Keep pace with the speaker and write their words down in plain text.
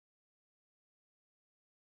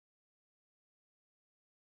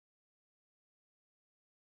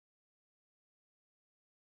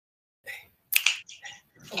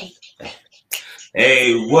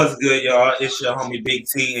Hey, what's good, y'all? It's your homie Big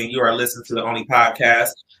T, and you are listening to the only podcast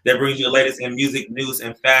that brings you the latest in music, news,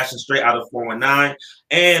 and fashion straight out of 419,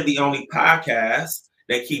 and the only podcast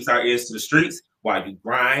that keeps our ears to the streets while you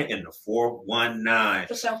grind in the 419.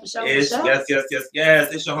 For sure.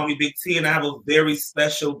 Yes. It's your homie Big T, and I have a very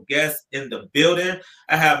special guest in the building.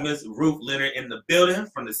 I have Miss Ruth Leonard in the building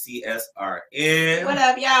from the CSRN. What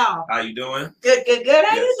up, y'all? How you doing? Good.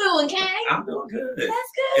 How you doing, Kay? I'm doing good. That's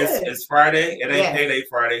good. It's Friday. It ain't payday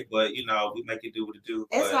Friday, but we make it do what it do.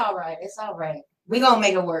 It's all right. We gonna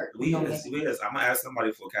make it work. We is. I'm gonna ask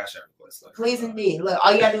somebody for a cash app request. Please indeed. Look,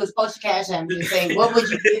 all you gotta do is post your cash app and say, "What would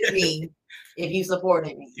you give me if you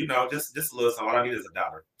supported me?" Just a little something. All I need is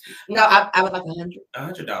 $1. No, I would like $100.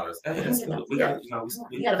 $100. Hey, that's good. We got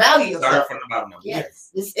value start from the bottom. Yes,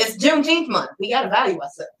 it's Juneteenth month. We gotta value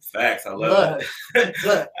ourselves. Facts. I love it.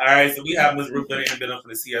 Look. All right, so we have Ms. Ruth Leonard in the building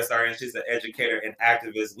from the CSR, and she's an educator and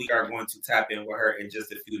activist. We are going to tap in with her in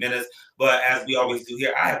just a few minutes. But as we always do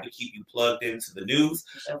here, I have to keep you plugged into the news.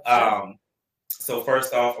 So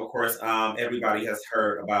first off, of course, everybody has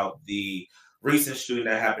heard about the recent shooting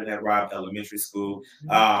that happened at Robb Elementary School.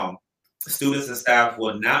 Students and staff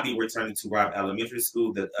will not be returning to Robb Elementary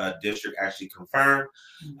School. The district actually confirmed.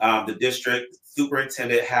 The district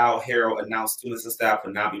superintendent, Hal Harrell, announced students and staff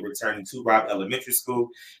will not be returning to Robb Elementary School.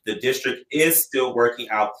 The district is still working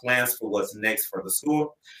out plans for what's next for the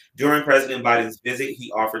school. During President Biden's visit, he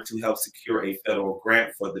offered to help secure a federal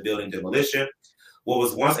grant for the building demolition. What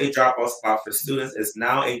was once a drop-off spot for students is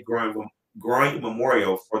now a growing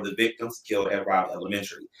memorial for the victims killed at Robb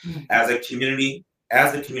Elementary. As the community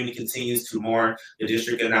continues to mourn, the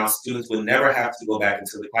district announced students will never have to go back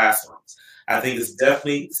into the classrooms. I think it's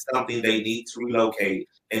definitely something they need to relocate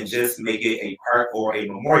and just make it a park or a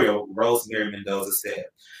memorial, Rosemary Mendoza said.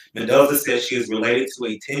 Mendoza said she is related to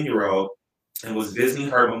a 10-year-old and was visiting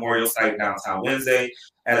her memorial site downtown Wednesday.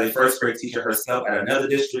 As a first grade teacher herself at another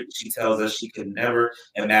district, she tells us she could never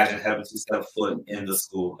imagine having to step foot in the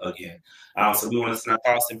school again. So we want to send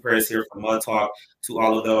thoughts and prayers here from Mud Talk to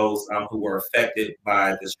all of those who were affected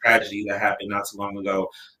by this tragedy that happened not too long ago.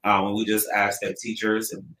 When we just ask that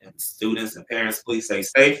teachers and students and parents please stay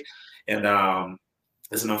safe. And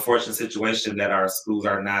it's an unfortunate situation that our schools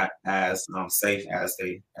are not as safe as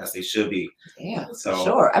they should be. Yeah, so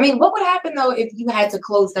sure. I mean, what would happen though if you had to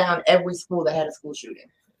close down every school that had a school shooting?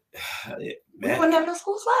 We wouldn't have no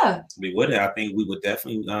schools left. We wouldn't. I think we would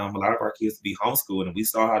definitely a lot of our kids to be homeschooled, and we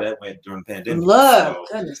saw how that went during the pandemic.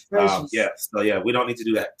 Goodness gracious. We don't need to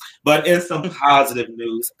do that. But in some positive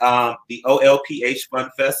news, the OLPH Fun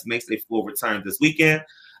Fest makes a full return this weekend.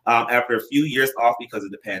 After a few years off because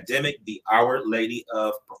of the pandemic, the Our Lady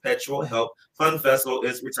of Perpetual Help Fun Festival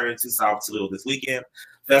is returning to South Toledo this weekend.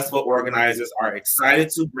 Festival organizers are excited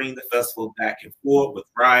to bring the festival back and forth with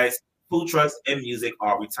rides, food trucks, and music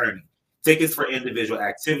all returning. Tickets for individual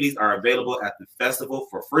activities are available at the festival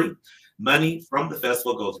for free. Money from the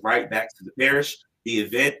festival goes right back to the parish. The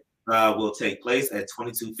event will take place at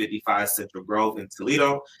 2255 Central Grove in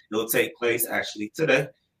Toledo. It will take place actually today.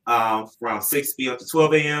 From 6 p.m. to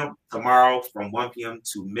 12 a.m., tomorrow from 1 p.m.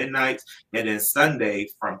 to midnight, and then Sunday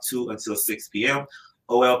from 2 until 6 p.m.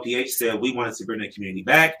 OLPH said we wanted to bring the community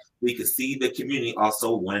back. We could see the community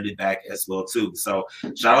also wanted it back as well too. So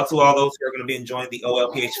shout out to all those who are going to be enjoying the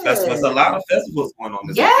OLPH festival. There's a lot of festivals going on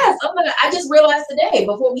this weekend. I just realized today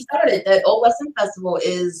before we started that Old Western Festival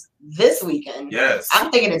is this weekend. Yes.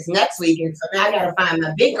 I'm thinking it's next weekend. So now I got to find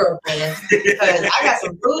my big girl plans because I got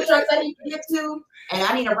some food trucks I need to get to. And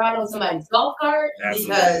I need to ride on somebody's golf cart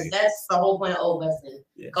because that's the whole point of Old Western.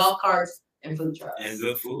 Yes. Golf carts and food trucks. And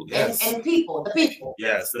good food, yes. And people, the people.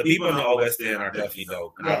 Yes, the people in the Old West End are definitely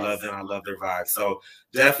dope. And I love them. I love their vibe. So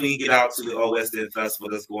definitely get out to the Old West End Festival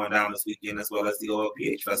that's going down this weekend as well as the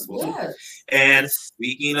OLPH Festival. Yes. And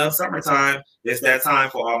speaking of summertime, it's that time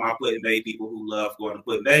for all my Put in Bay people who love going to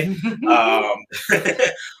Put in Bay.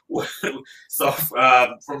 So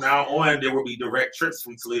from now on, there will be direct trips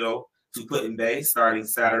from Toledo to Put in Bay starting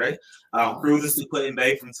Saturday. Cruises to Put in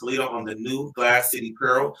Bay from Toledo on the new Glass City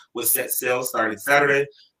Pearl will set sail starting Saturday.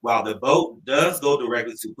 While the boat does go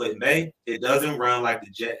directly to Put in Bay, it doesn't run like the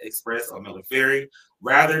Jet Express or Miller Ferry.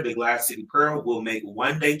 Rather, the Glass City Pearl will make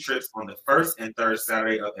one-day trips on the first and third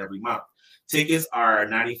Saturday of every month. Tickets are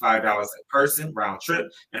 $95 a person round trip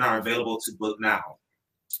and are available to book now.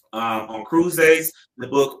 On cruise days, the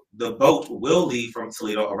boat will leave from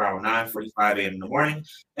Toledo around 9:45 a.m. in the morning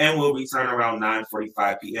and will return around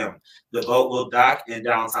 9:45 p.m. The boat will dock in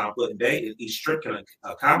downtown Put in Bay, and each trip can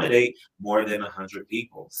accommodate more than 100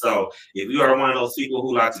 people. So if you are one of those people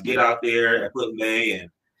who like to get out there at Put in Bay and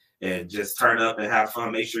and just turn up and have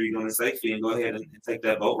fun. Make sure you're doing it safely and go ahead and take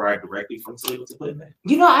that boat ride directly from Toledo to Putin Bay.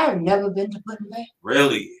 You know, I have never been to Putin Bay.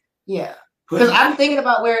 Really? Yeah. Because I'm thinking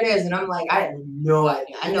about where it is, and I'm like, I have no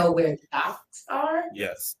idea. I know where the docks are.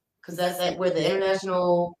 Yes. Because that's where the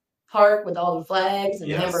international park with all the flags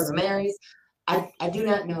and the Hamburger Marys. I do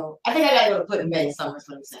not know. I think I gotta go to Putin Bay summer. Is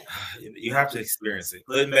what I'm saying. You have to experience it.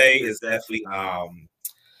 Putin Bay is definitely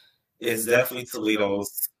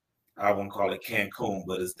Toledo's. I won't call it Cancun,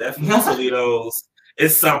 but it's definitely Toledo's.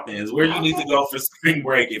 It's something. It's where you need to go for spring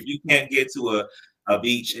break. If you can't get to a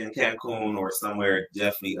beach in Cancun or somewhere,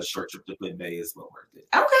 definitely a short trip to Putin Bay is well worth it.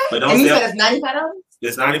 Okay. But and you said it's $95?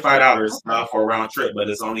 It's $95 for a round trip, but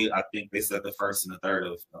it's only, I think they said the 1st and the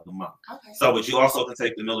 3rd of the month. Okay. So, but you also can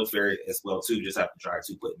take the Miller Ferry as well too. You just have to drive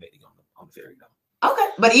to Putin Bay on the ferry though. Okay.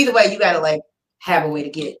 But either way, you gotta like have a way to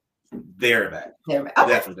get there and back. There and back. Okay.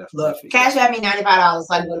 Definitely. Look, cash at me $95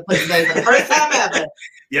 so I can go to Putin Bay for the first time ever.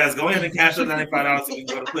 Yes, go ahead and cash up $95 so you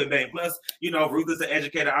can go to Putin Bay. Plus, you know, Ruth is an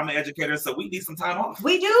educator. I'm an educator, so we need some time off.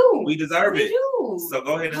 We do. We deserve it. We do. So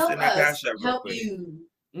go ahead and send that cash up. Help you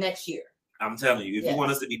next year. I'm telling you, if you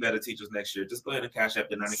want us to be better teachers next year, just go ahead and cash up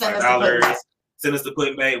the $95. Send us to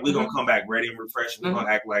Putin Bay. We're going to come back ready and refreshed. We're going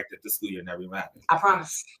to act like that the school year never even happened. I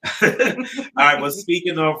promise. All right. Well,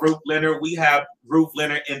 speaking of Ruth Leonard, we have Ruth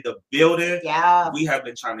Leonard in the building. Yeah. We have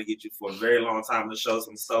been trying to get you for a very long time on the show, so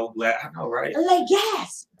I'm so glad. I know, right? Like,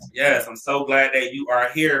 yes. Yes, I'm so glad that you are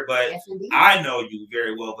here, but yes, I know you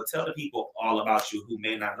very well, but tell the people all about you who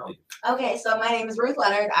may not know you. Okay, so my name is Ruth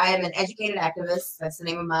Leonard. I am an educated activist. That's the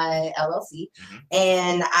name of my LLC.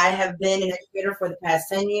 And I have been an educator for the past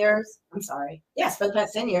 10 years. I'm sorry. Yes, for the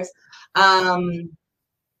past 10 years. I'm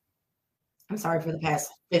sorry, for the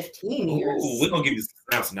past 15 years. Ooh, we're going to give you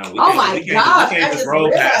some answers now. We can't just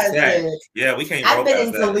roll past that. Yeah, we can't roll past that. I've been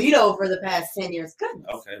in Toledo for the past 10 years. Goodness.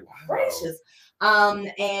 Okay, wow. Gracious.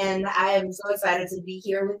 And I am so excited to be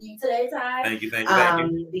here with you today, Ty. Thank you.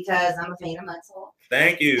 Because I'm a fan of Maxwell.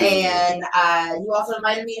 Thank you. And you also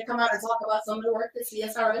invited me to come out and talk about some of the work that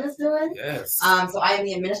CSRN is doing. Yes. So I am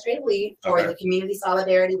the administrative lead for the Community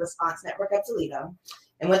Solidarity Response Network of Toledo.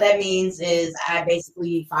 And what that means is I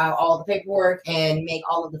basically file all the paperwork and make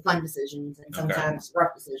all of the fun decisions and sometimes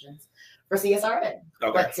rough decisions for CSRN.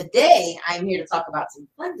 But today I'm here to talk about some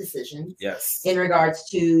fun decisions in regards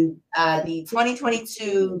to the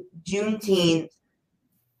 2022 Juneteenth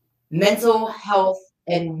mental health,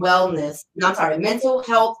 wellness,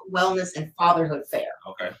 and fatherhood fair.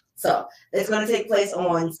 Okay. So it's going to take place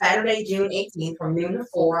on Saturday, June 18th from noon to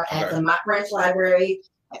 4 at the Mott Branch Library,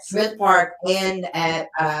 at Smith Park, and at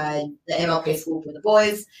the MLK School for the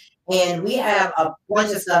Boys. And we have a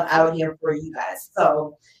bunch of stuff out here for you guys.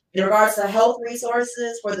 So in regards to health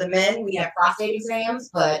resources for the men, we have prostate exams,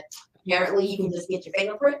 but apparently you can just get your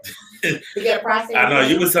fingerprint to get a prostate exam. I know,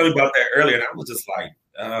 you were telling me about that earlier, and I was just like,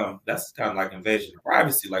 that's kind of like invasion of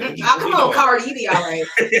privacy. Like, come on, Cardi, you be all right.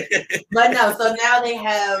 But no, so now they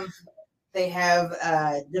have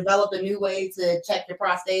developed a new way to check your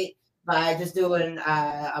prostate by just doing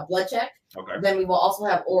a blood check. Okay. Then we will also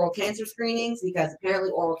have oral cancer screenings, because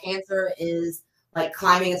apparently oral cancer is like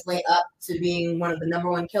climbing its way up to being one of the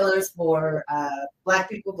 #1 killers for Black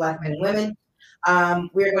people, Black men and women.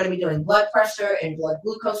 We're going to be doing blood pressure and blood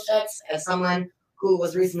glucose checks. As someone who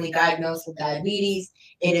was recently diagnosed with diabetes,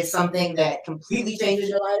 it is something that completely changes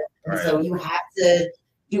your life. And so you have to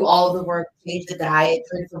do all of the work, change the diet,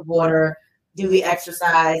 drink the water, do the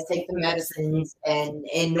exercise, take the medicines, and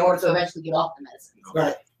in order to eventually get off the medicines.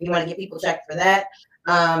 But we want to get people checked for that.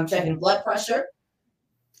 Checking blood pressure.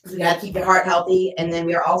 So we got to keep your heart healthy. And then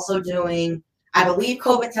we are also doing, I believe,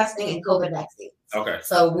 COVID testing and COVID vaccines. Okay.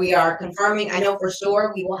 So we are confirming, I know for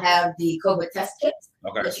sure we will have the COVID test kits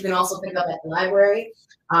that you can also pick up at the library.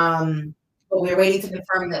 But we're waiting to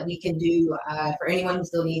confirm that we can do, for anyone who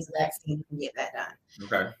still needs a vaccine, we can get that done.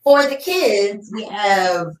 Okay. For the kids, we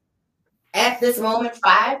have, at this moment,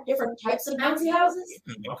 5 different types of bouncy houses.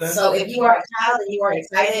 Okay. So if you are a child and you are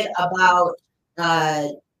excited about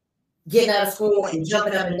getting out of school and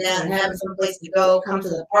jumping up and down and having some place to go, come to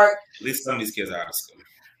the park. At least some of these kids are out of school.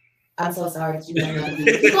 I'm so sorry that you don't know.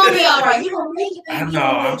 You're going to be all right. You're going to make it. I know.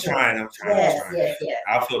 I'm trying. Yes.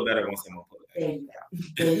 I'll feel better once I'm on it.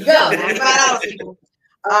 There you go. $95, people.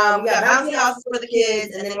 We got bouncy houses for the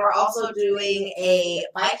kids, and then we're also doing a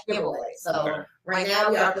bike giveaway. So right now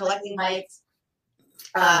we are collecting bikes,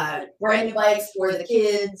 brand new bikes for the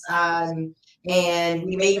kids, and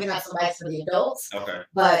we may even have some bikes for the adults. Okay.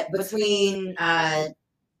 But between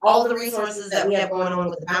all of the resources that we have going on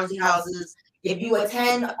with the bouncy houses if you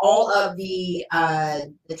attend all of the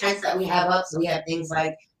tents that we have up, so we have things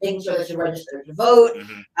like making sure that you're registered to vote,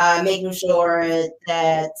 making sure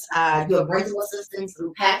that you have rental assistance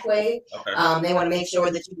through Pathway. Okay. They want to make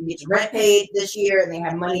sure that you can get your rent paid this year, and they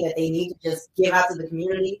have money that they need to just give out to the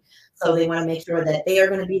community. So they want to make sure that they are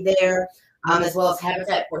going to be there, as well as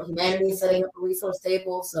Habitat for Humanity setting up a resource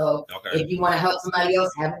table. So if you want to help somebody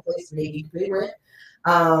else have a place where they can pay rent.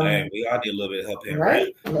 Man, we all need a little bit of help here, right?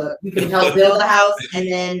 Look, you can help build a house,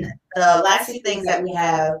 and then the last two things that we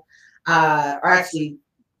have are actually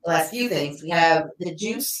the last few things. We have the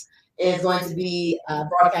Juice is going to be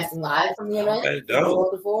broadcasting live from the event. Okay,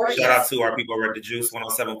 dope. Shout out to our people over at the Juice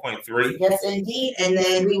 107.3. Yes, indeed. And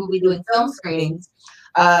then we will be doing film screenings.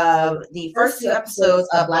 The first two episodes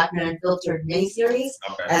of Black Men Unfiltered miniseries,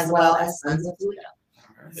 as well as Sons of Toledo.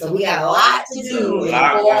 So we got a lot to do in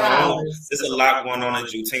 4 hours. There's a lot going on in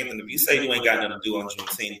Juneteenth, and if you say you ain't got nothing to do on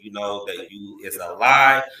Juneteenth, you know that it's a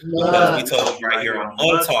lie. Because we told you right here on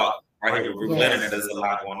Mud Talk, right here with Ruth Leonard, that there's a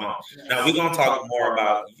lot going on. Now we're gonna talk more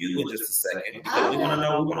about you in just a second because we want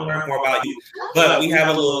to learn more about you. But we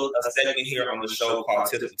have a segment here on the show called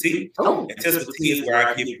Tips with Tea. And Tips with Tea is where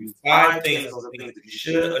I give you 5 things that you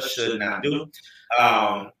should or should not do.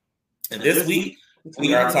 And this week,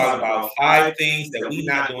 we are talking about 5 things that we're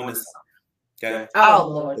not doing this summer. Okay? Oh,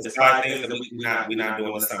 Lord. It's 5 things that we're not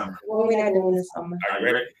doing this summer. What are we not doing this summer? Are you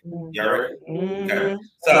ready? Y'all ready? Okay.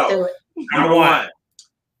 So, number 1,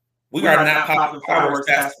 we are not popping fireworks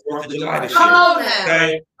past the 4th of July this year.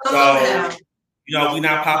 Okay? So, you know, we're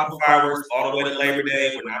not popping fireworks all the way to Labor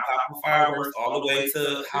Day. We're not popping fireworks all the way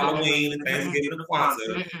to Halloween and Thanksgiving and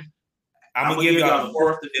Kwanzaa. I'm going to give y'all the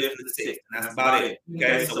 4th, the 5th, and the 6th, and that's about it.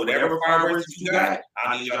 Okay, so whatever fireworks you got,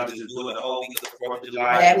 I need y'all to just do it the whole week of the 4th of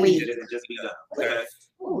July. That week. Just be done. Okay?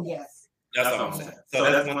 Oh, yes. That's all I'm saying. So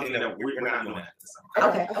that's one thing that we're not doing that this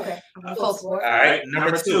summer. Okay. All right,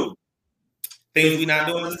 number 2. Things we're not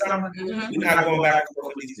doing this summer, we're not going back and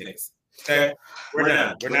forth with these things. Okay? We're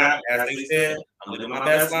done. We're not, as they said, I'm living my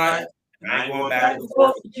best life, and I ain't going back and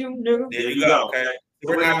forth. There you go, okay?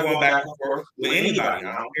 We're not going back and forth with anybody.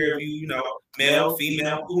 I don't care if you know, male,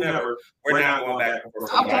 female, whomever. We're not going back and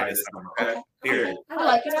forth with anybody this summer. Okay? Period. I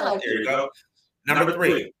like it. There you go. Number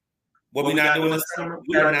 3. What we're not doing this summer,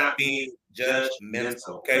 we are not being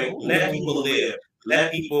judgmental. Okay? Let people live.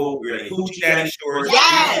 Let people wear their hoochie daddy shorts,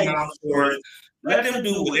 shorts. Let them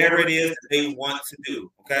do whatever it is that they want to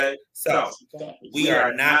do. Okay? So we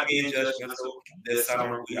are not being judgmental this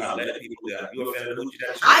summer. We are letting people live. You a fan of the hoochie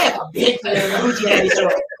daddy shorts? I am a big fan of the hoochie daddy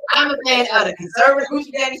shorts. I'm a fan of the conservative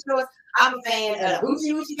hoochie daddy shorts. I'm a fan of the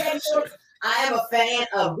hoochie daddy shorts. I am a fan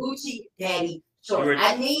of hoochie daddy shorts.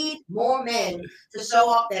 I need more men to show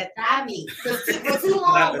off that thigh meat. Because for too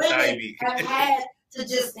long, women have had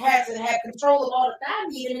to have control of all the thigh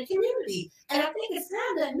meat in the community. And I think it's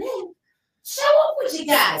time that men show up with you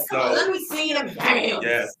guys. Come on, let me see them. Damn.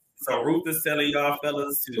 Yes. So Ruth is telling y'all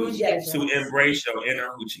fellas to embrace your inner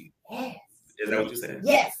hoochie. Yes. Is that what you said?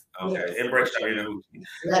 Yes. Okay. Yes. Embrace your inner hoochie.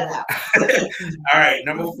 Let it out. All right.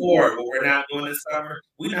 Number 4, what we're not doing this summer,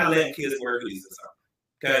 we're not letting kids wear hoodies this summer.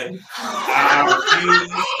 Okay. I refuse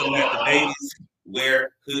to let the babies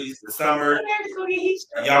wear hoodies this summer.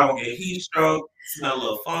 Y'all gonna get heat stroke, smell a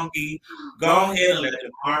little funky. Go ahead and let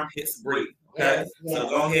them armpits breathe. Okay, so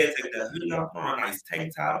go ahead, take that hoodie off, on a nice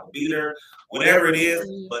tank top, a beater, whatever it is,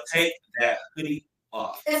 but take that hoodie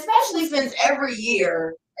off. Especially since every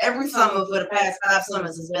summer for the past 5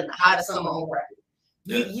 summers has been the hottest summer on record.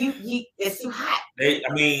 It's too hot. They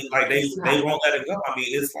won't let it go. I mean,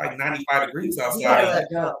 it's like 95 degrees outside.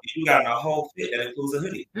 You got a whole fit that includes a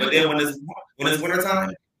hoodie. But then when it's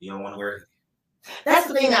wintertime, you don't want to wear a hoodie. That's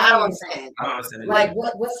the thing that I don't understand. I don't understand. Like,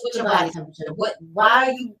 what's your body temperature? Why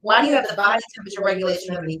do you have the body temperature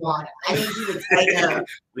regulation of iguana? I need you to tighten up.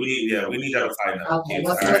 We need y'all to tighten up. Okay,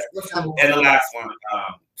 what's number 1? And the last one,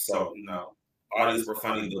 so you know, all these were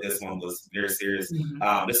funny, but this one was very serious.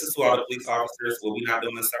 This is to all the police officers. What we're not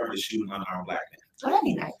doing this summer is shooting unarmed black men. Oh, that'd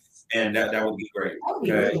be nice. And that would be great. That would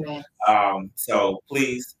be really nice. So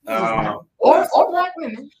please, or black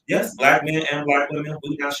women. Yes, black men and black women.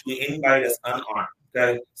 We're not shooting anybody that's unarmed.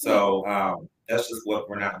 Okay, so that's just what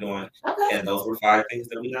we're not doing. Okay. And those were 5 things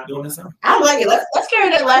that we're not doing this summer. I like it. Let's carry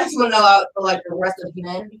that last one out for like the rest of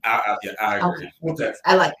humanity. I agree. Okay.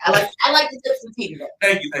 I like the tips and tea today.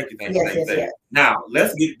 Thank you. Now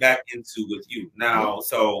let's get back into with you. Now,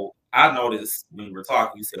 so I noticed when we were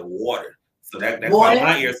talking, you said water. So that's why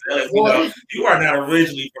my ears you are not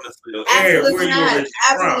originally from the Toledo area. Where are you originally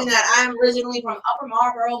Absolutely not. I'm originally from Upper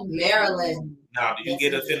Marlboro, Maryland. Now, do you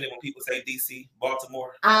get offended when people say DC,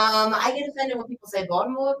 Baltimore? I get offended when people say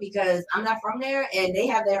Baltimore because I'm not from there, and they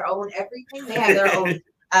have their own everything. They have their own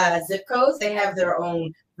zip codes. They have their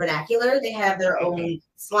own vernacular. They have their own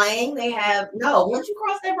slang. They have once you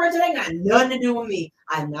cross that bridge, it ain't got nothing to do with me.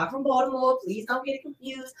 I'm not from Baltimore. Please don't get it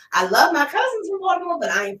confused. I love my cousins from Baltimore,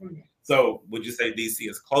 but I ain't from there. So would you say DC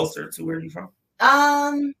is closer to where you're from?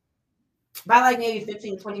 By like maybe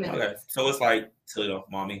 15, 20 minutes. Okay. So it's like Toledo,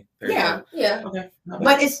 mommy. Yeah. Okay.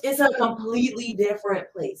 But it's a completely different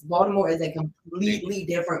place. Baltimore is a completely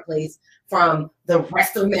different place from the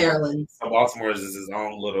rest of Maryland. So Baltimore is its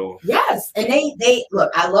own little. Yes, and they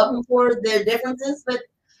look. I love them for their differences, but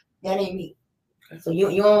that ain't me. Okay. So you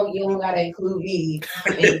don't gotta include me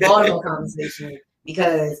in the Baltimore conversation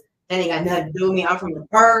because that ain't got nothing to do with me. I'm from the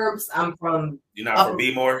burbs. I'm from. You're not from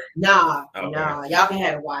B-more? Nah. Y'all can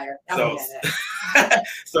have a wire.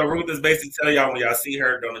 So Ruth is basically telling y'all when y'all see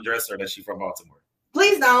her, don't address her that she's from Baltimore.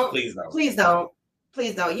 Please don't. Please don't. Please don't.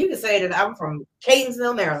 Please don't. You can say that I'm from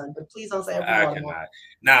Catonsville, Maryland, but please don't say I'm from Baltimore. Cannot.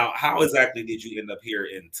 Now, how exactly did you end up here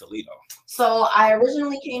in Toledo? So I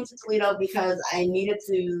originally came to Toledo because I needed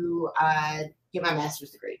to get my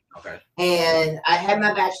master's degree. Okay. And I had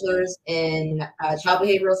my bachelor's in child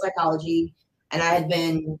behavioral psychology, and I had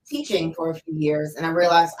been teaching for a few years, and I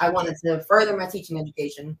realized I wanted to further my teaching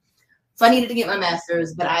education. So I needed to get my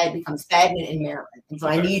master's, but I had become stagnant in Maryland, and so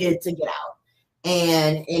I needed to get out.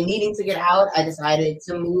 And in needing to get out, I decided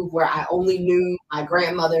to move where I only knew my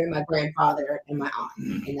grandmother, my grandfather, and my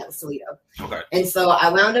aunt, and that was Toledo. Okay. And so I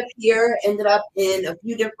wound up here, ended up in a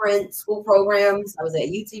few different school programs. I was at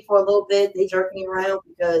UT for a little bit. They jerked me around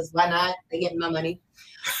because why not? They get my money.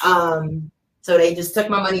 So they just took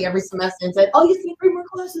my money every semester and said, "Oh, you see 3 more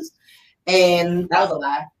classes," and that was a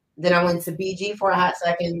lie. Then I went to BG for a hot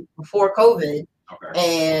second before COVID.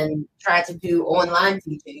 Okay. And tried to do online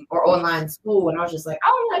teaching or online school. And I was just like, I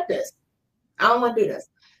don't like this. I don't want to do this.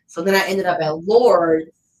 So then I ended up at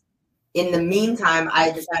Lourdes. In the meantime,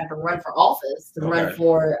 I decided to run for office, to run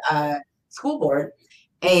for school board.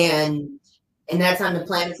 And in that time, the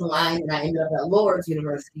planets aligned, and I ended up at Lourdes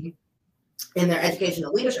University in their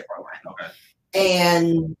educational leadership program. Okay.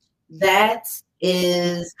 And that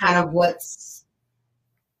is kind of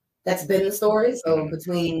that's been the story. So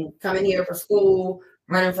between coming here for school,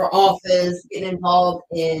 running for office, getting involved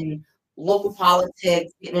in local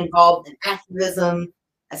politics, getting involved in activism,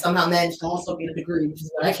 I somehow managed to also get a degree, which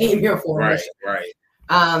is what I came here for. Right.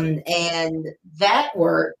 And that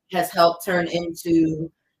work has helped turn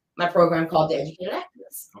into my program called the Educated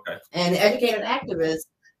Activist. Okay. And the Educated Activist,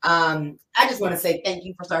 I just want to say thank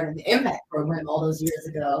you for starting the Impact program all those years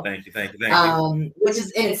ago. Thank you. Which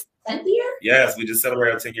is in its 10th year? Yes, we just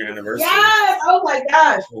celebrated our 10-year anniversary. Yes! Oh my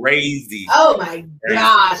gosh. Crazy. Oh my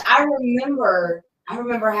gosh. I remember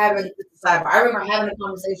having a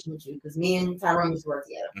conversation with you because me and Tyrone used to work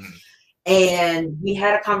together. Mm-hmm. And we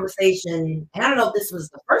had a conversation, and I don't know if this was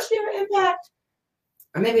the first year of Impact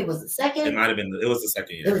or maybe it was the second. It might have been. It was the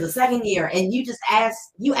second year. It was the second year, and you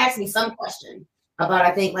asked me some question about,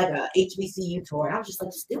 I think, like a HBCU tour. And I was just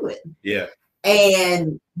like, just do it. Yeah.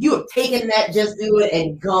 And you have taken that just do it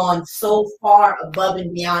and gone so far above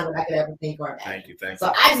and beyond what I could ever think or imagine. Thank you.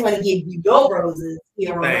 So I just want to give you your roses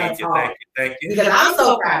here on my talk. Thank you. Because I'm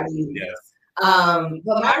so proud of you. Yes.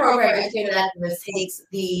 But my program, Educated Activist, takes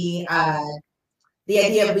the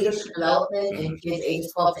idea of leadership development in kids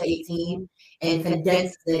ages 12 to 18 and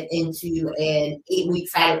condenses it into an 8-week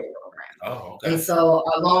Saturday program. Oh, okay. And so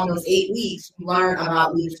along those 8 weeks, you learn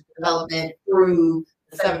about leadership development through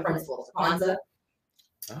the 7 principles of Kwanzaa.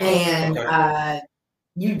 And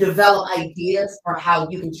you develop ideas for how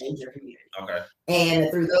you can change your community. Okay.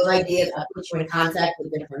 And through those ideas, I put you in contact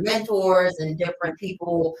with different mentors and different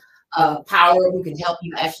people of power who can help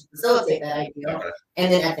you actually facilitate that idea. Okay.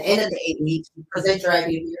 And then at the end of the 8 weeks, you present your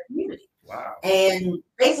idea to your community. Wow. And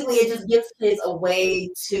basically, it just gives kids a way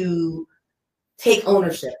to take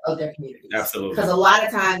ownership of their community. Absolutely. Because a lot of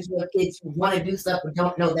times you have kids who want to do stuff but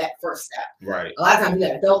don't know that first step. Right. A lot of times you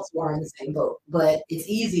have adults who are in the same boat, but it's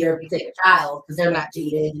easier if you take a child because they're not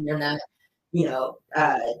jaded and they're not,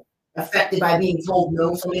 affected by being told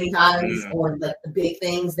no so many times or like the big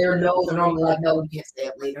things. Their no's are normally like, no, you can't stay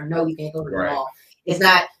up late, or no, you can't go to the mall. It's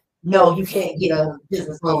not, no, you can't get a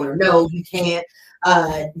business loan, or no, you can't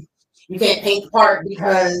paint the park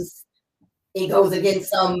because it goes against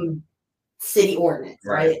some city ordinance,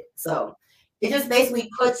 right? So it just basically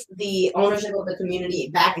puts the ownership of the community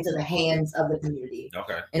back into the hands of the community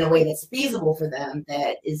in a way that's feasible for them,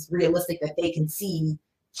 that is realistic, that they can see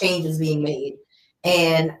changes being made.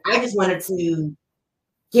 And I just wanted to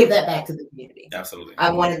give that back to the community. Absolutely.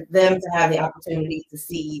 I wanted them to have the opportunity to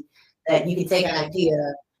see that you can take an idea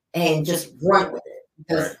and just run with it,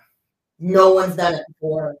 because no one's done it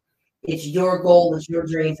before. It's your goal, it's your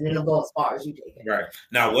dreams, and it'll go as far as you take it. Right.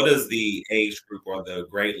 Now, what is the age group or the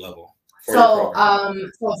grade level? So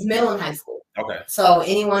it's middle and high school. Okay. So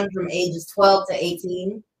anyone from ages 12 to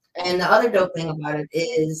 18. And the other dope thing about it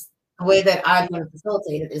is the way that I'm going to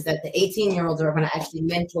facilitate it is that the 18-year-olds are going to actually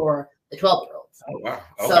mentor the 12-year-olds. Oh, wow.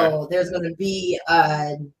 Okay. So there's going to be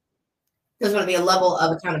a level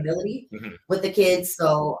of accountability with the kids.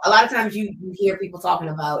 So a lot of times you hear people talking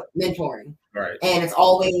about mentoring, right? And it's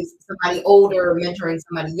always somebody older mentoring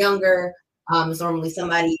somebody younger. It's normally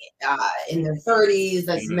somebody in their 30s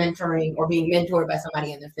that's mentoring or being mentored by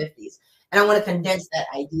somebody in their 50s. And I want to condense that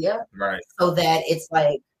idea, right? So that it's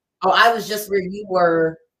like, oh, I was just where you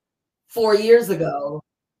were 4 years ago,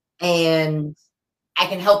 and I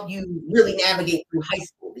can help you really navigate through high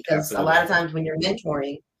school, because a lot of times when you're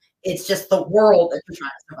mentoring, it's just the world that you're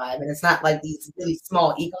trying to survive, and it's not like these really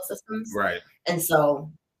small ecosystems, right? And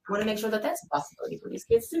so I want to make sure that that's a possibility for these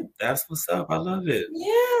kids too. That's what's up. I love it.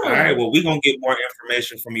 Yeah. All right. Well, we're going to get more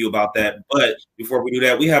information from you about that. But before we do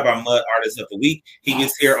that, we have our Mud Artist of the Week. He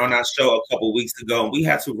gets here on our show a couple weeks ago, and we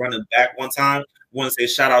had to run it back one time. I want to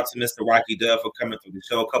say shout out to Mr. Rocky Dove for coming through the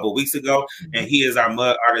show a couple weeks ago. And he is our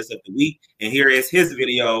Mud Artist of the Week. And here is his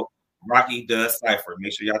video, Rocky Does Cypher.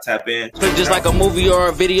 Make sure y'all tap in. Just like a movie or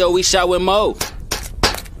a video we shot with Mo.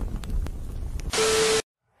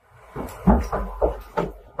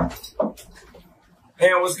 Hey,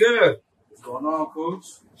 what's good? What's going on, Coach?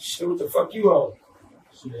 Shit, what the fuck you on?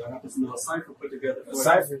 Shit, I got this little cipher put together. A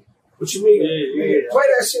cipher? What you mean? Yeah. Play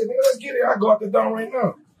that shit, nigga. Let's get it. I'll go out the door right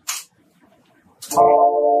now.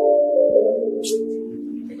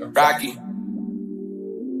 Rocky.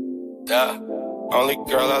 Yeah. Only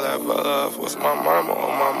girl I'll ever love was my mama.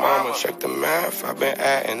 On my mama, check the math. I've been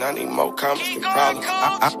adding, I need more comments than problems.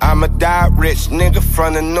 I'm a die rich nigga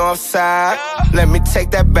from the north side. Let me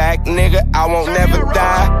take that back, nigga. I won't never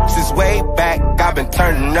die. Since way back, I've been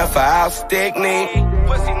turning up for out Stickney.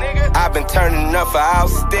 I've been turning up for out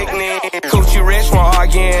Stickney. Coochie rich, won't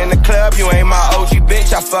argue in the club. You ain't my OG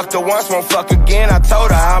bitch. I fucked her once, won't fuck again. I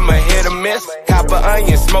told her I'ma hit or miss. Cop an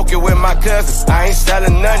onion, smoke it with my cousins. I ain't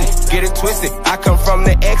selling nothing, get it twisted. I come from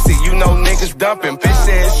the exit, you know niggas dumping. Bitch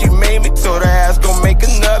said she made me, told her ass gon' make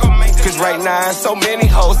another. Cause right now there's so many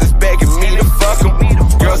hoes that's begging me to fuck them.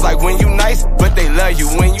 Girls like when you nice, but they love you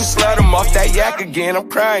when you slut them. Off that yak again, I'm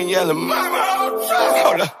crying, yelling, mama,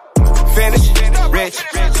 hold up. Finish, rich,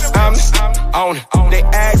 I'm on it. They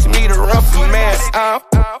asked me to run for man, I'm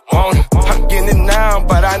on it. I'm getting it now,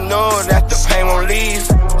 but I know that the pain won't leave.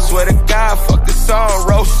 Swear to God, fuck the song,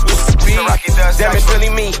 roast with the beat. Damn, it's really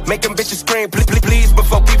me, make them bitches scream, please,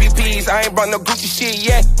 before PPPs. I ain't brought no Gucci shit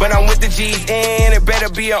yet, but I'm with the G's. And it better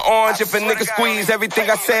be an orange if a nigga squeeze. Everything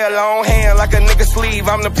I say a long hand like a nigga sleeve.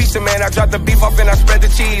 I'm the pizza man, I drop the beef off and I spread the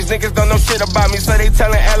cheese. Niggas don't know shit about me, so they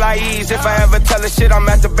telling LIEs. If I ever tell a shit, I'm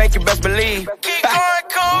at the bank, you best believe. Keep going,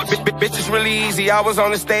 coach. Bitch, it's really easy. I was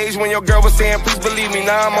on the stage when your girl was saying, please believe me.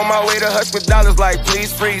 Now I'm on my way to Hush with dollars like,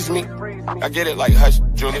 please freeze me. I get it like Hush,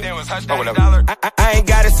 Julie, or whatever. I ain't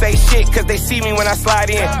gotta say shit, cause they see me when I slide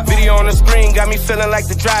in. Video on the screen got me feeling like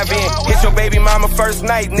the drive-in. Hit your baby mama first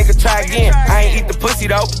night, nigga, try again. I ain't eat the pussy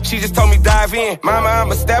though, she just told me dive in. Mama,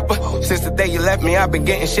 I'm a stepper. Since the day you left me, I've been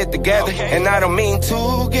getting shit together. And I don't mean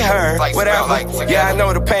to get hurt, whatever. Yeah, I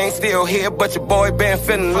know the pain's still here, but your boy been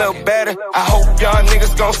feeling a little better. I hope y'all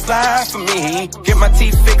niggas gon' slide for me. Get my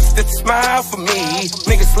teeth fixed, it's a smile for me.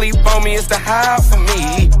 Niggas sleep on me, it's the high for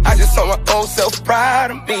me. I just told my old self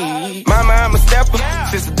proud of me. Mama, I'm a stepper.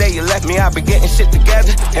 Since the day you left me, I've been getting shit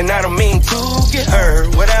together. And I don't mean to get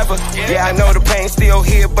hurt, whatever. Yeah, I know the pain's still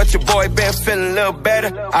here, but your boy been feeling a little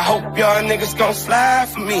better. I hope y'all niggas gon' slide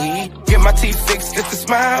for me. Get my teeth fixed, it's a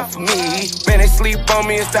smile for me. Man, they sleep on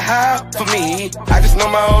me, it's the high for me. I just know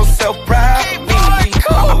my old self proud of me.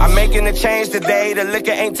 I'm making a change today. The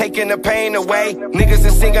liquor ain't taking the pain away. Niggas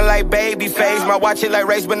is singing like Babyface. My watch it like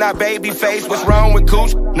race, but not Babyface. What's wrong with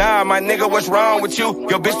Cooch? Nah, my nigga, what's wrong with you?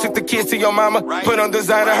 Your bitch took the kids to your mama. Put on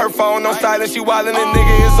designer, her phone on silent. She wildin' and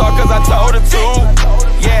nigga, it's all cause I told her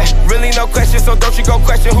to. Yeah, really no question, so don't you go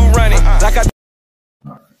question who run it. Like I.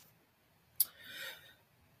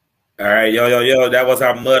 All right, yo. That was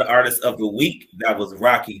our Mud Artist of the Week. That was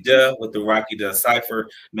Rocky Duh with the Rocky Duh Cypher.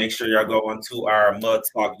 Make sure y'all go onto our Mud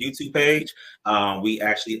Talk YouTube page. We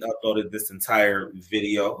actually uploaded this entire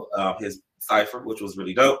video, his cipher, which was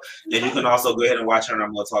really dope. And you can also go ahead and watch her on our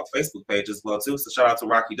Mud Talk Facebook page as well too. So shout out to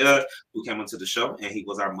Rocky Doug, who came into the show, and he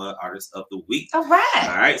was our Mud Artist of the Week. All right.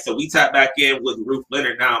 All right. So we tap back in with Ruth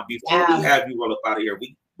Leonard now. Before we have you roll up out of here,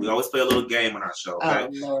 we always play a little game on our show, okay?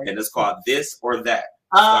 And it's called This or That.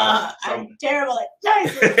 I'm terrible at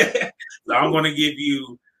choices. So I'm going to give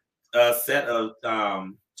you a set of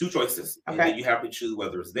 2 choices, and Okay. then you have to choose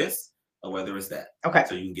whether it's this or whether it's that. Okay.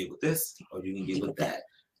 So you can get with this or you can get with that.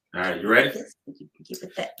 All right, you ready? Keep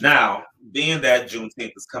it that. Now, being that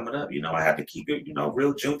Juneteenth is coming up, you know I have to keep it,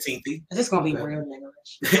 real Juneteenth-y. This gonna be real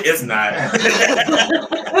niggerish. It's not.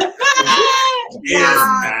 It's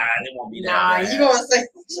not. It won't be that bad. You gonna say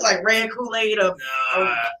like red Kool-Aid or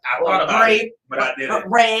I thought about grape, it, but I didn't.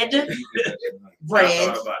 red. I Red.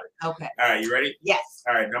 thought about it. Okay. All right, you ready? Yes.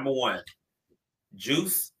 All right, number 1.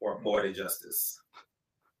 Juice or Poetic Justice?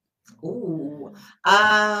 Ooh.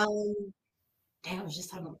 Damn, I was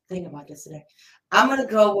just thinking about this today. I'm gonna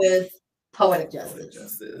go with Poetic Poetic Justice.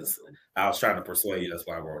 Justice. I was trying to persuade you. That's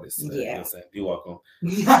why I wrote this. Yeah. You're welcome.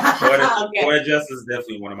 Okay. Poetic Justice is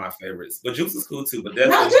definitely one of my favorites. But Juice is cool too. But No,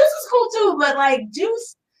 definitely, Juice is cool too, but like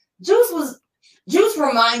Juice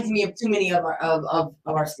reminds me of too many of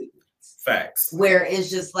our students. facts. Where it's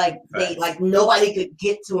just like they like nobody could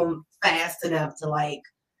get to them fast enough to like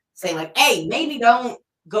say like, hey, maybe don't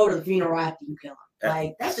go to the funeral after you kill him.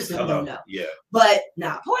 Like that's just a no. Yeah. But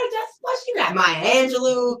nah, Poetic Justice. Plus, you got Maya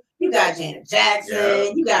Angelou, you got Janet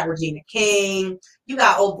Jackson, you got Regina King, you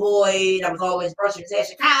got old boy that was always brushing his hair,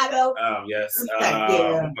 Chicago. Yes. Yeah.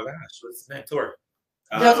 Oh my gosh, what's his name? Tori.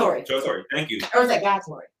 Joe Torre. Joe Torre. Thank you. Or was that Guy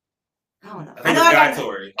Torre? I don't know. I know I got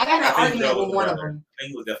Torre. I got in an argument with one of them. I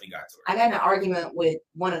think it was definitely Guy Torre. I got in an argument with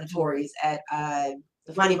one of the Tories at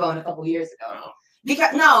the Funny Bone a couple years ago.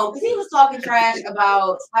 Because he was talking trash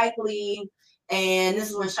about Spike Lee, and this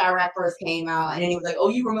is when Chirac first came out, and then he was like, "Oh,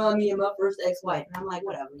 you remind me of my first ex-wife," and I'm like,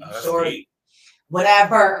 "Whatever, sure,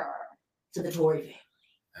 whatever." To the Tory family.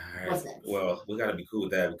 All right. What's that? Well, we gotta be cool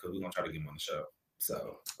with that because we're gonna try to get him on the show.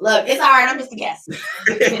 So look, it's all right. I'm just a guest.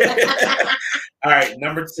 All right,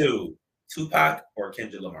 number 2, Tupac or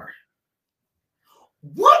Kendrick Lamar?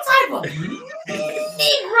 What type of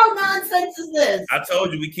Negro nonsense is this? I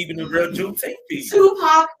told you we keeping the real Juneteenth piece.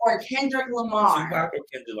 Tupac or Kendrick Lamar? Tupac or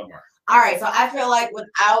Kendrick Lamar? All right, so I feel like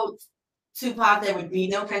without Tupac, there would be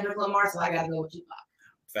no Kendrick Lamar, so I gotta go with Tupac.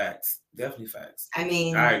 Facts, definitely facts. I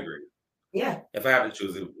mean, I agree. Yeah. If I had to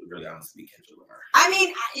choose, it would really honestly be Kendrick Lamar. I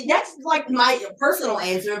mean, that's like my personal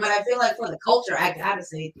answer, but I feel like for the culture, I gotta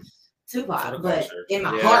say Tupac. But in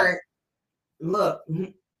my heart, look,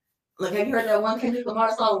 have you heard that one Kendrick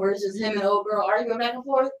Lamar song where it's just him and old girl arguing back and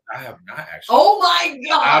forth? I have not actually. Oh my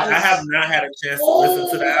god! I have not had a chance to listen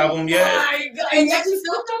to the album yet. My god! And yet you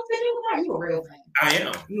still don't Kendrick Lamar? You a real fan? I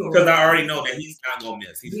am, because I already know that he's not gonna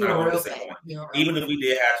miss. He's not gonna disappoint. Even if we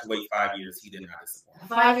did have to wait 5 years, he did not disappoint.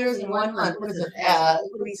 5 years and 1 month. What is it?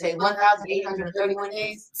 What did we say? 1,831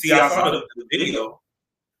 days. See, I saw the video.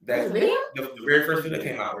 The video? The very first video that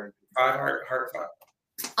came out. 5 heart 5.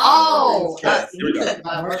 Oh,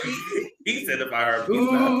 he said it by her.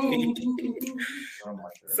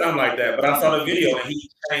 Something like that. But I saw the video and he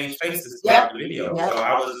changed faces throughout the video. So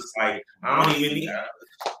I was just like, I don't even need that.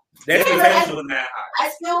 Expectation was not high. I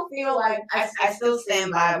still feel like I still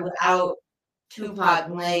stand by without Tupac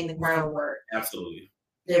laying the groundwork. Absolutely.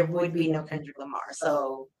 There would be no Kendrick Lamar.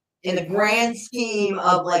 So in the grand scheme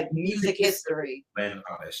of like music history, laying the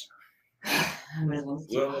foundation. I'm gonna go with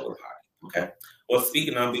Tupac. Okay. Well,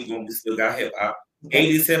 speaking of, we still got hip hop.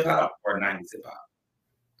 80s hip hop or 90s hip hop?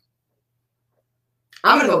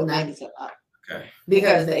 I'm gonna go with 90s hip hop. Okay.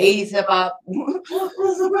 Because the 80s hip hop went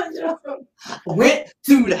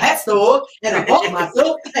to the hat store and I bought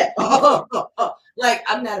myself that. Like,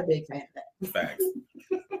 I'm not a big fan of that. Facts.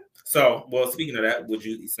 So, well, speaking of that, would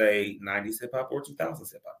you say 90s hip hop or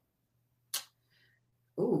 2000s hip hop?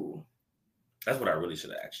 Ooh. That's what I really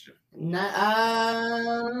should have asked you.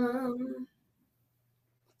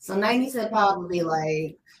 So 90s hip hop would be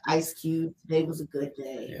like Ice Cube, Today Was a Good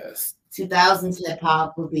Day. Yes. 2000s hip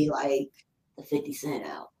hop would be like the 50 Cent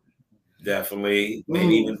album. Definitely.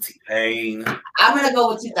 Maybe even T-Pain. I'm going to go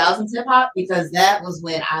with 2000s hip hop because that was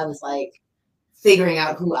when I was like figuring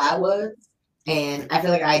out who I was. And I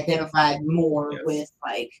feel like I identified more with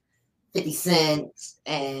like 50 Cent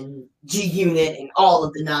and G Unit and all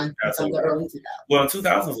of the nonsense of the early 2000s. Well,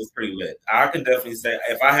 2000s was pretty lit. I could definitely say,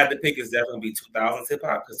 if I had to pick, it's definitely be 2000s hip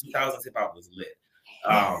hop because 2000s hip hop was lit.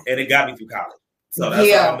 And it got me through college. So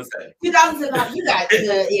that's all I'm going to say. 2000s hip hop, you got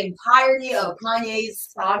the entirety of Kanye's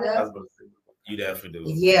saga. You definitely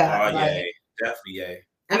do. Yeah. Oh, yeah. Definitely, yeah.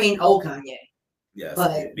 I mean, old Kanye. Yes.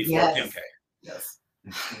 But before Kim K. Yes.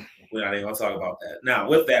 We're not even gonna talk about that. Now,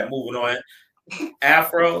 with that, moving on.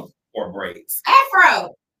 Afro or braids?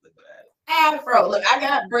 Afro. Afro. Look, I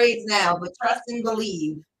got braids now, but trust and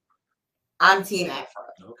believe, I'm team Afro.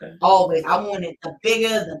 Okay. Always. I want it the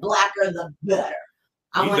bigger, the blacker, the better.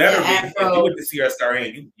 I want that Afro. If you went to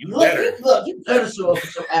CSRN, you look, better. You better show up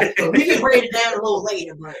with your Afro. We can braid it down a little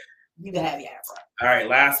later, but you can have your Afro. All right,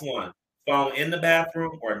 last one. Phone in the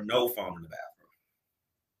bathroom or no phone in the bathroom?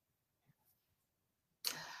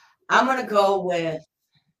 I'm gonna go with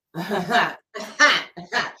let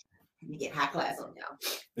me get high class on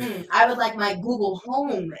y'all. I would like my Google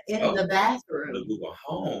Home in the bathroom. The Google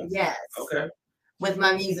Home. Yes. Okay. With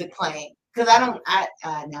my music playing. Because I don't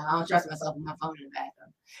trust myself with my phone in the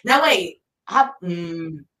bathroom. Now wait,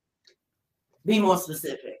 be more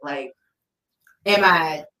specific. Like, am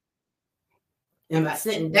I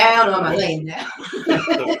sitting down or am I laying down?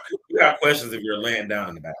 You got questions if you're laying down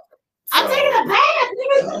in the bathroom. So, I'm taking a bath.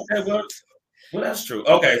 Okay, well, that's true.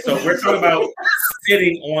 Okay, so we're talking about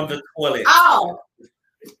sitting on the toilet. Oh,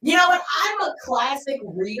 you know what? I'm a classic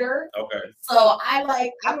reader. Okay. So I'm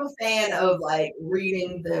a fan of like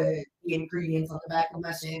reading the ingredients on the back of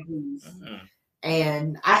my shampoos. Mm-hmm.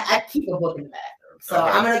 And I keep a book in the bathroom. So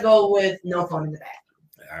I'm going to go with no phone in the bathroom.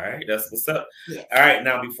 All right, that's what's up. Yeah. All right,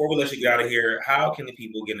 now before we let you get out of here, how can the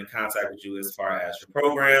people get in contact with you as far as your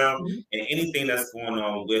program and anything that's going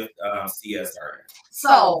on with CSRN?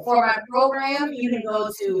 So for my program, you can go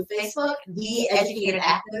to Facebook, The Educated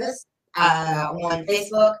Activist on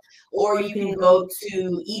Facebook, or you can go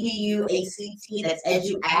to EDUACT, that's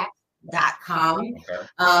eduact.com. Okay.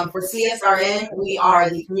 For CSRN, we are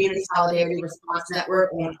the Community Solidarity Response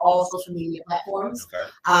Network on all social media platforms. Okay.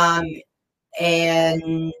 And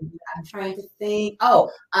I'm trying to think.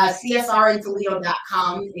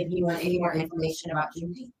 CSRNToledo.com if you want any more information about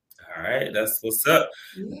Juneteenth. All right, that's what's up.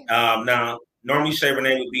 Yeah. Now, normally Shay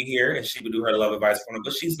Renee would be here and she would do her love advice for me,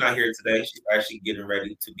 but she's not here today. She's actually getting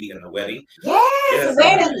ready to be in the wedding. Yes,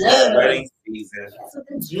 wedding season. That's what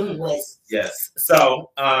the June was. Yes.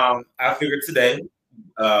 So I figured today,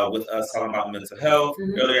 with us talking about mental health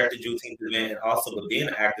earlier at the Juneteenth event, and also with being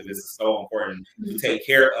an activist is so important to take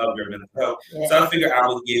care of your mental health. Yeah. So I figured I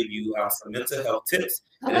would give you some mental health tips,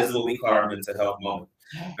 and this is what we call our mental health moment.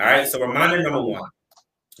 All right. So reminder number one.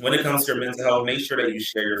 When it comes to your mental health, make sure that you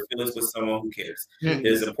share your feelings with someone who cares. It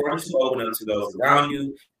is important to open up to those around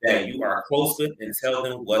you that you are close with and tell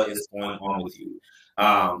them what is going on with you.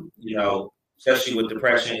 You know, especially with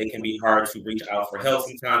depression, it can be hard to reach out for help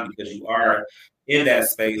sometimes because you are in that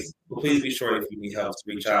space. But please be sure if you need help to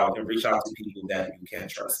reach out to people that you can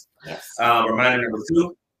trust. Yes. Reminder number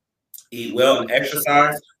two, eat well and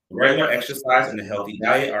exercise. Regular exercise and a healthy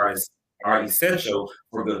diet are essential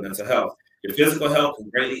for good mental health. Your physical health can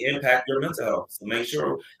greatly impact your mental health. So make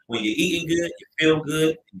sure when you're eating good, you feel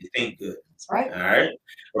good, and you think good. That's right. All right.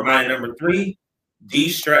 Reminder number three,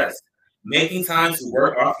 de-stress. Making time to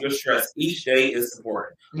work off your stress each day is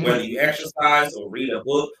important. Whether you exercise or read a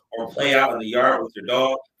book or play out in the yard with your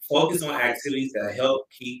dog, focus on activities that help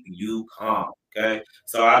keep you calm. Okay.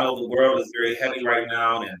 So I know the world is very heavy right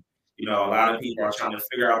now, and you know, a lot of people are trying to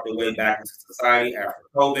figure out their way back into society after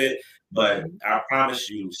COVID. But I promise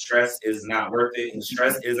you, stress is not worth it, and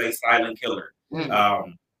stress is a silent killer.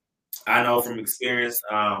 I know from experience.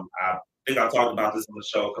 I think I talked about this on the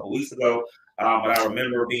show a couple weeks ago. But I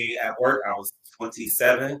remember being at work. I was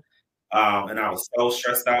 27, and I was so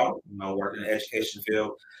stressed out. You know, working in the education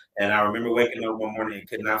field. And I remember waking up one morning and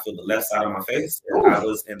could not feel the left side of my face. And I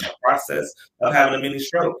was in the process of having a mini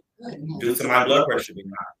stroke due to my blood pressure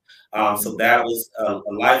being high. So that was a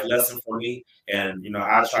life lesson for me. And, you know,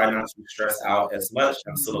 I try not to stress out as much.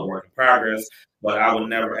 I'm still a work in progress, but I would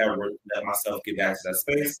never, ever let myself get back to that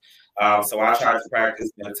space. So I try to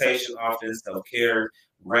practice meditation often, self-care,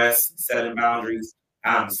 rest, setting boundaries.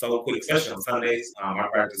 I'm so quick, especially on Sundays. I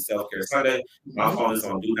practice self-care Sunday. My phone is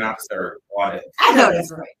on Do Not Disturb all day. I know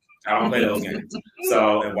that's right. I don't play those games.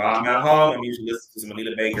 So, and while I'm at home, I'm usually listening to some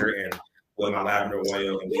Anita Baker and with my lavender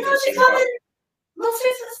oil. And you know she's coming, Little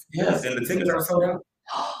Caesars? Yes, and the tickets are sold out.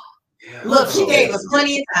 Yeah. Look, she gave us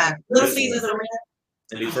plenty of time. Little Caesars Arena.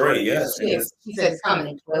 In Detroit, yes. She said it's coming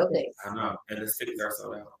in 12 days. I know, and the tickets are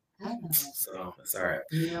sold out. I know. So, it's all right.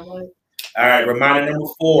 You know what? All right, reminder number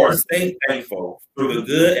 4, stay thankful. Through the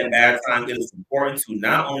good and bad times, it is important to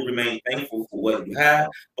not only remain thankful for what you have,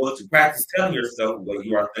 but to practice telling yourself what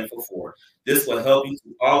you are thankful for. This will help you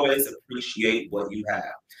to always appreciate what you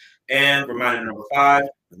have. And reminder number 5,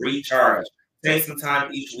 recharge. Take some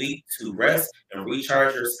time each week to rest and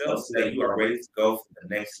recharge yourself so that you are ready to go for the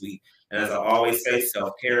next week. And as I always say,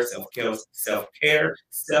 self-care, self-care, self-care,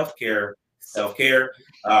 self-care, self-care.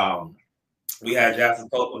 We had Jackson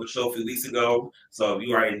Pope on the show a few weeks ago. So if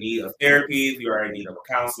you are in need of therapy, if you are in need of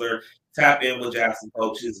a counselor, tap in with Jackson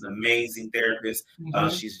Pope. She's an amazing therapist.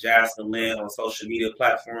 She's Jasmine Lynn on social media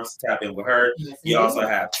platforms. Tap in with her. Yes, you also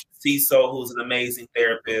have CISO, who's an amazing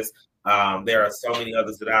therapist. There are so many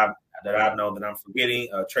others that I know that I'm forgetting.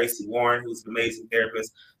 Tracy Warren, who's an amazing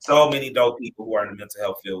therapist. So many dope people who are in the mental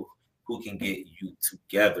health field who can get you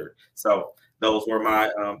together. So those were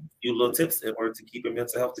my few little tips in order to keep your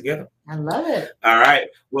mental health together. I love it. All right.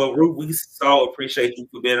 Well, Ruth, we so appreciate you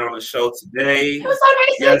for being on the show today. It was so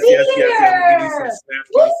nice to be here. Give you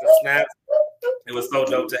some snaps. It was so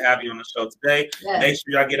dope to have you on the show today. Yes. Make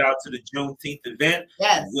sure y'all get out to the Juneteenth event,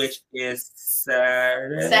 which is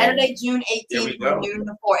Saturday, June 18th from noon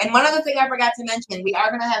to 4. And one other thing I forgot to mention, we are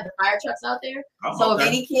going to have the fire trucks out there. So if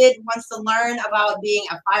any kid wants to learn about being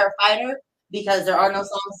a firefighter, because there are no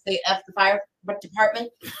songs to say F the fire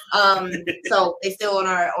department, so they still on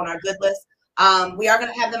our good list. We are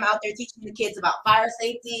going to have them out there teaching the kids about fire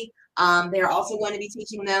safety. They're also going to be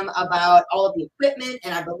teaching them about all of the equipment,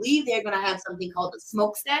 and I believe they're going to have something called the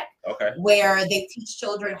smokestack, where they teach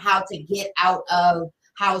children how to get out of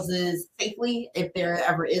houses safely if there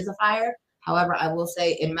ever is a fire. However, I will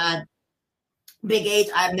say in my big age,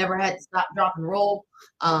 I've never had to stop, drop, and roll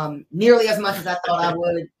nearly as much as I thought I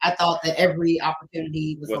would. I thought that every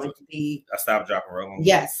opportunity was going to be a stop, drop, and roll.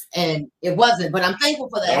 Yes, and it wasn't, but I'm thankful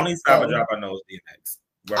for that. The only stop and drop I know is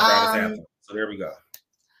DMX. So there we go.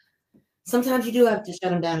 Sometimes you do have to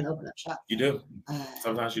shut them down and open up shop. You do.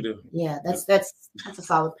 Sometimes you do. Yeah, that's a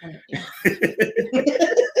solid point. Yeah.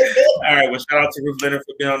 All right. Well, shout out to Ruth Leonard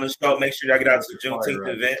for being on the show. Make sure y'all get out to the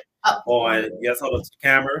Juneteenth event on hold up to the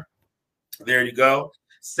camera. There you go.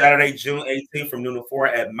 Saturday, June 18th from noon to 4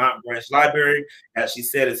 at Mount Branch Library. As she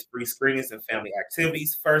said, it's free screenings and family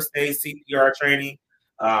activities, first aid, CPR training,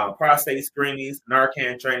 prostate screenings,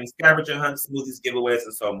 Narcan training, scavenger hunts, smoothies, giveaways,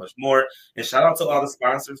 and so much more. And shout out to all the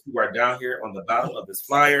sponsors who are down here on the bottom of this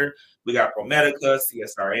flyer. We got ProMedica,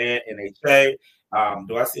 CSRN, NHA.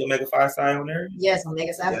 Do I see Omega Phi Psi on there? Yes,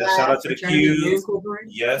 Omega Psi Psi. Shout out to the Q's.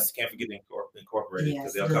 Yes, can't forget the Incorporated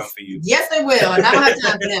because they'll come for you. Yes, they will. And I don't have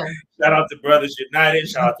time for them. Shout out to Brothers United.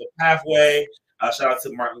 Shout out to Pathway. Shout out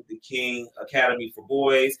to Martin Luther King Academy for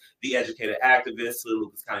Boys, the Educated Activists, the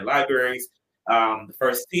Lucas County Libraries, the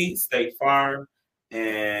First Tee, State Farm,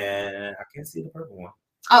 and I can't see the purple one.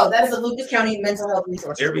 Oh, that is the Lucas County Mental Health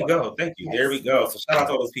Resource. There we go. Thank you. Yes. There we go. So shout out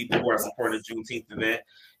to all those people who are supporting the Juneteenth event.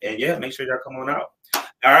 And yeah, make sure y'all come on out.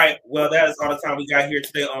 All right. Well, that is all the time we got here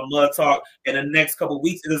today on Mud Talk. In the next couple of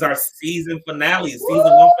weeks, it is our season finale, season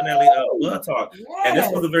 1 finale of Mud Talk. Yes. And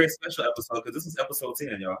this was a very special episode because this was episode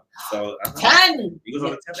 10, y'all. So 10. He was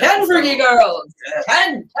on the 10 for you girls.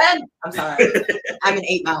 Yeah. 10. I'm sorry. I'm an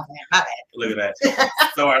 8 Mile fan. My bad. Look at that.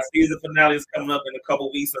 So our season finale is coming up in a couple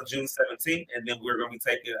of weeks on June 17th, and then we're going to be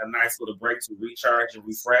taking a nice little break to recharge and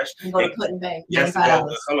refresh. And go to Putin Bay. Yes, go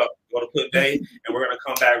to Putin Bay, and we're going to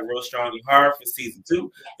come back real strong and hard for season 2.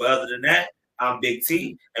 But other than that, I'm Big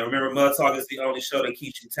T. And remember, Mud Talk is the only show that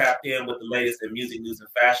keeps you tapped in with the latest in music, news, and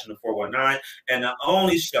fashion in 419, and the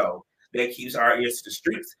only show that keeps our ears to the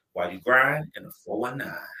streets while you grind in the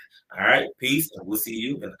 419. All right, peace, and we'll see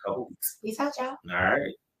you in a couple weeks. Peace out, y'all. All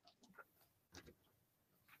right.